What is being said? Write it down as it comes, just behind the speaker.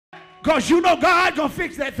Because you know God's going to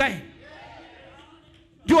fix that thing.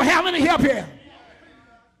 Do I have any help here?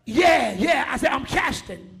 Yeah. I said, I'm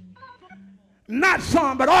casting not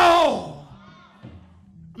some, but all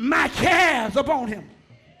my cares upon him.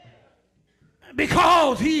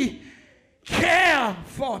 Because he cared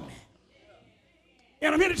for me.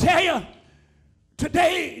 And I'm here to tell you,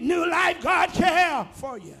 today, New Life, God cares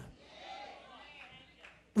for you.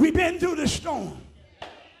 We've been through the storm.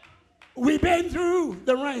 We've been through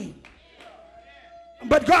the rain.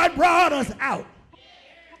 But God brought us out.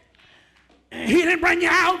 And he didn't bring you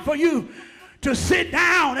out for you to sit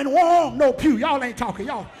down and warm no pew. Y'all ain't talking,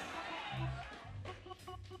 y'all.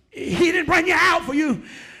 He didn't bring you out for you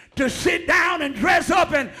to sit down and dress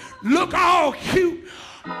up and look all cute.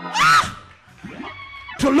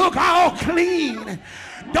 To look all clean.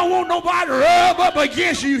 Don't want nobody to rub up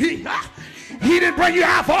against you. He didn't bring you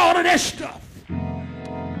out for all of that stuff.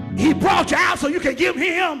 He brought you out so you can give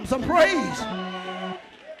him some praise.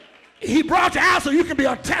 He brought you out so you can be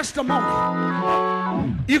a testimony.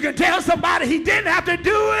 You can tell somebody he didn't have to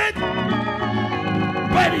do it,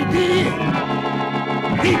 but he did.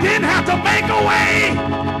 He didn't have to make a way,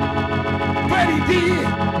 but he did.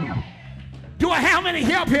 Do I have any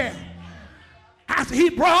help here? I said, he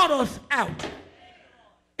brought us out.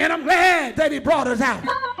 And I'm glad that he brought us out.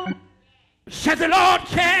 Said the Lord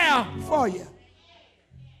care for you.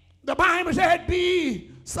 The Bible said,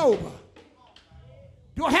 be sober.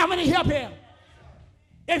 Do I have any help here?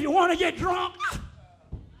 If you want to get drunk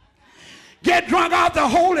off the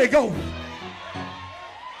Holy Ghost.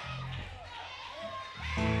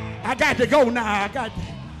 I got to go now.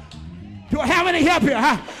 Do I have any help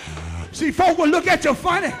here? See, folk will look at you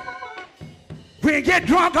funny. When you get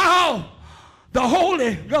drunk off the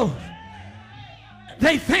Holy Ghost,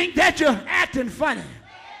 they think that you're acting funny.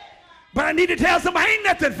 But I need to tell somebody, ain't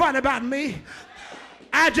nothing funny about me.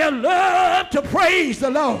 I just love to praise the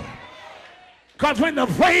Lord. Because when the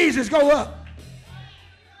praises go up,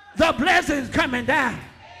 the blessings coming down.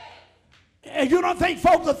 And you don't think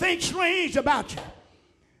folks will think strange about you.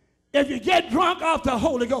 If you get drunk off the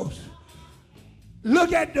Holy Ghost,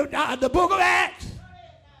 look at the book of Acts,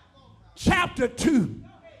 chapter 2.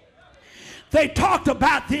 They talked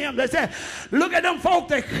about them. They said, look at them folk,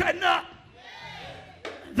 they're cutting up.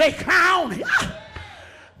 They clown.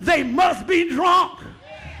 They must be drunk.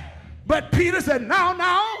 But Peter said,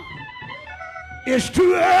 no, it's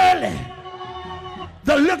too early.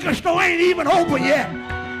 The liquor store ain't even open yet.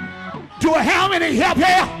 Do I have any help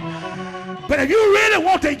here? But if you really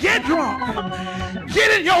want to get drunk,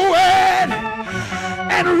 get in your word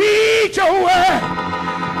and read your word.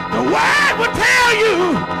 The word will tell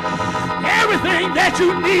you everything that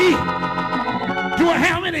you need. Do I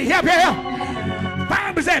have any help here? The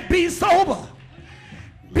Bible said, be sober,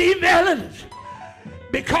 be vigilant,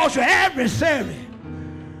 because your adversary,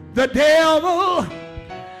 the devil,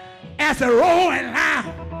 as a roaring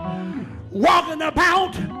lion, walking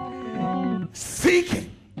about, seeking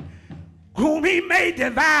whom he may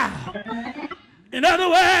devour. In other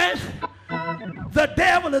words, the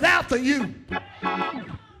devil is after you.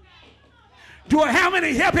 Do I have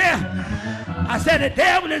any help here? I said the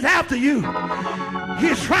devil is after you.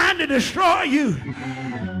 He's trying to destroy you.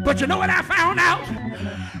 But you know what I found out?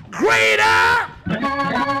 Greater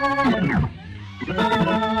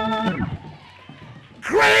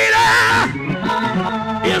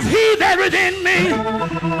is he that is in me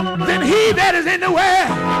than he that is in the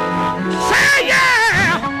world. Say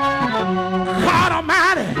yeah! God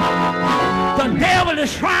Almighty, the devil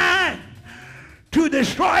is trying to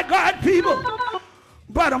destroy God's people.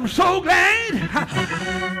 But I'm so glad,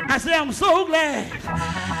 I say I'm so glad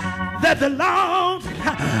that the Lord,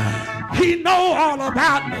 he know all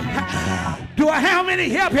about me. Do I have any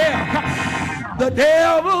help here? The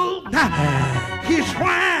devil, he's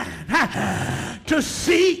trying to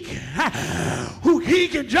seek who he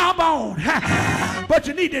can jump on. But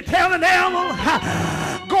you need to tell the devil,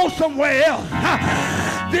 go somewhere else.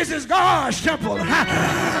 This is God's temple. Do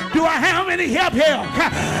I have any help here?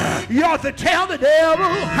 You ought to tell the devil,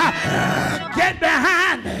 get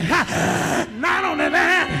behind me. Not only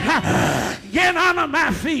that, get under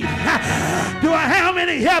my feet. Do I have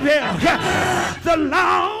any help here? The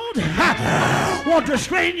Lord wants to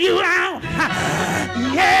straighten you out.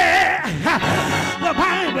 Yeah. The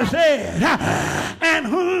Bible said, and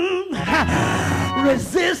whom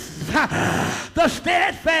resists the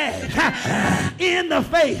steadfast in the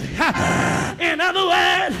faith. In other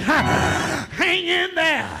words, hang in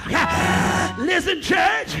there. Listen,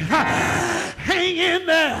 church, hang in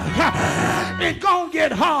there. It's gonna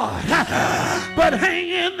get hard, but hang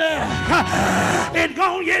in there. It's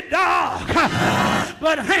gonna get dark,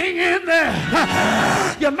 but hang in there.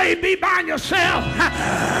 You may be by yourself,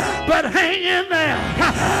 but hang in there.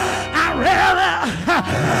 I'd rather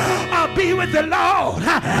be with the Lord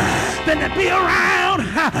than to be around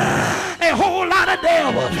a whole lot of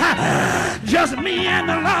devils. Just me and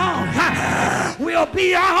the Lord. We'll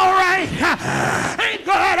be all right. Ain't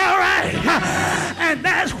God all right? And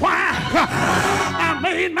that's why I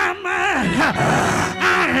made my mind.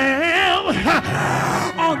 I am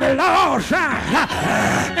on the Lord's side,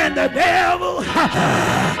 and the devil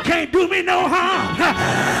can't do me no harm.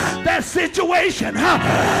 That situation,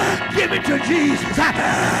 give it to Jesus.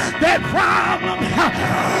 That problem,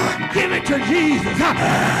 give it to Jesus.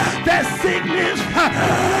 That sickness,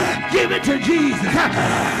 give it to Jesus.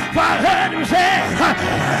 For I heard him say,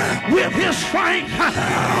 with his strength,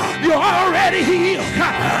 you're already healed.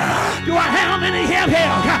 Do I have any help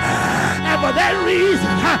here? And for that reason,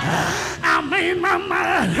 I made my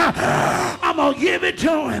mind. I'm going to give it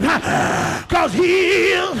to him. Because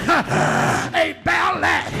he is a battle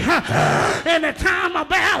axe in the time of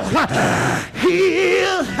battle. He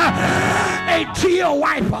is a tear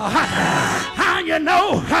wiper. How you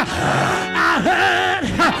know? I heard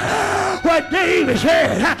what David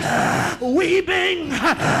said. Weeping,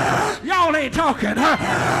 y'all ain't talking.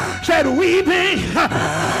 Said weeping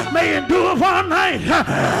may endure for a night,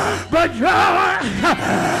 but joy.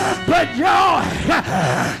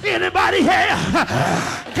 Anybody here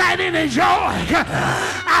got any joy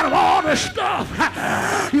out of all the stuff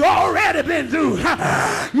you already been through?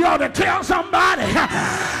 You ought to tell somebody,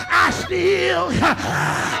 I still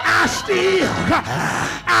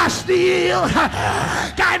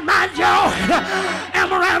got my joy.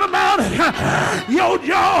 Am I right about it? Your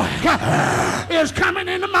joy is coming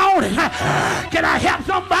in the morning. Can I help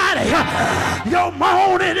somebody? Your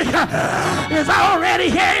morning is already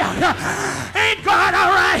here. Ain't God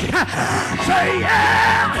all right? Say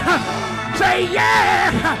yeah. Say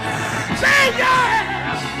yeah. Say yeah.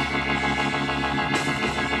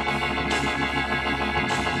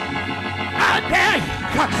 I dare you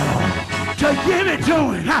to give it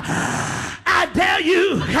to him. I dare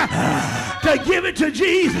you to give it to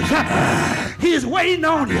Jesus. He's waiting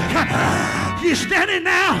on you. He's standing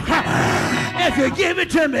now. If you give it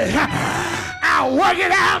to me, I'll work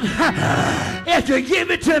it out. If you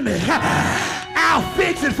give it to me, I'll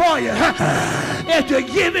fix it for you. If you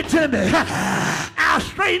give it to me, I'll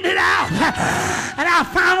straighten it out. And I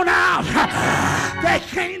found out that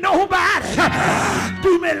can't nobody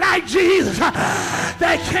do me like Jesus.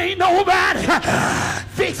 That can't nobody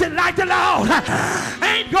fix it like the Lord.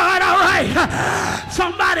 Ain't God all right?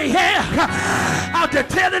 Somebody here ought to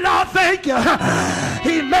tell the Lord thank you.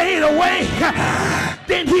 He made a way.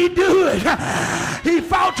 Then he do it. He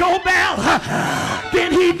fought your battle.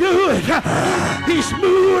 Then he do it. He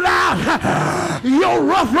smoothed out your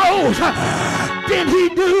rough roads. Then he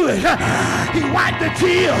do it. He wiped the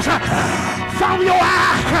tears from your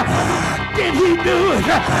eyes. Then he do it.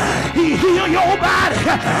 He heal your body.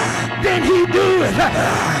 Then he do it.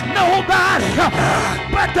 Nobody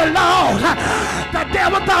but the Lord. The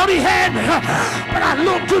devil thought he had me, but I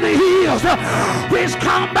looked to the hills which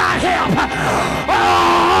come by help.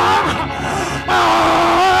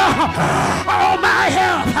 Oh, my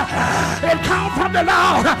help, it come from the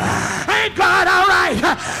Lord. Ain't God all right?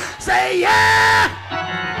 Say yeah.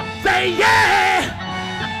 Say yeah.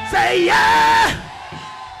 Say yeah.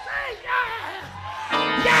 Say yeah.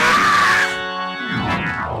 Yeah.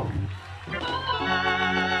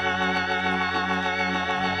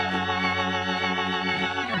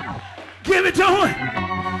 Give it to him.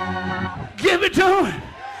 Give it to him.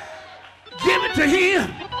 Give it to him.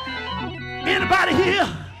 Anybody here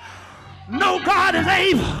know God is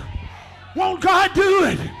able? Won't God do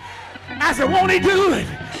it? I said, won't he do it?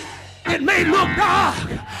 It may look dark,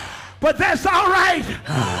 but that's all right.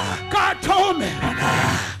 God told me,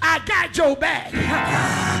 I got your back.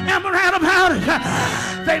 Am I right about it?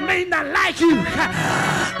 They may not like you,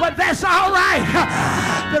 but that's all right.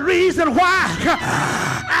 The reason why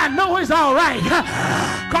I know it's all right,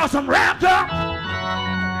 because I'm wrapped up,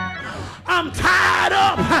 I'm tied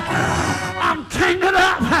up, I'm tangled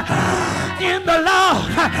up in the Lord,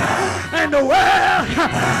 and the world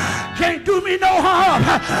can't do me no harm.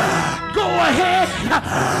 Go ahead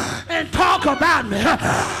and talk about me.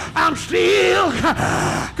 I'm still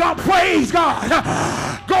gonna praise God.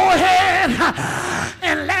 Go ahead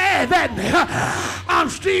and laugh at me. I'm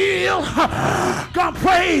still gonna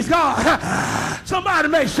praise God. Somebody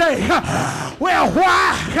may say, well,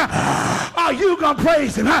 why are you gonna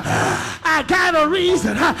praise him? I I got a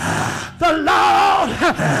reason. The Lord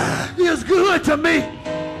is good to me.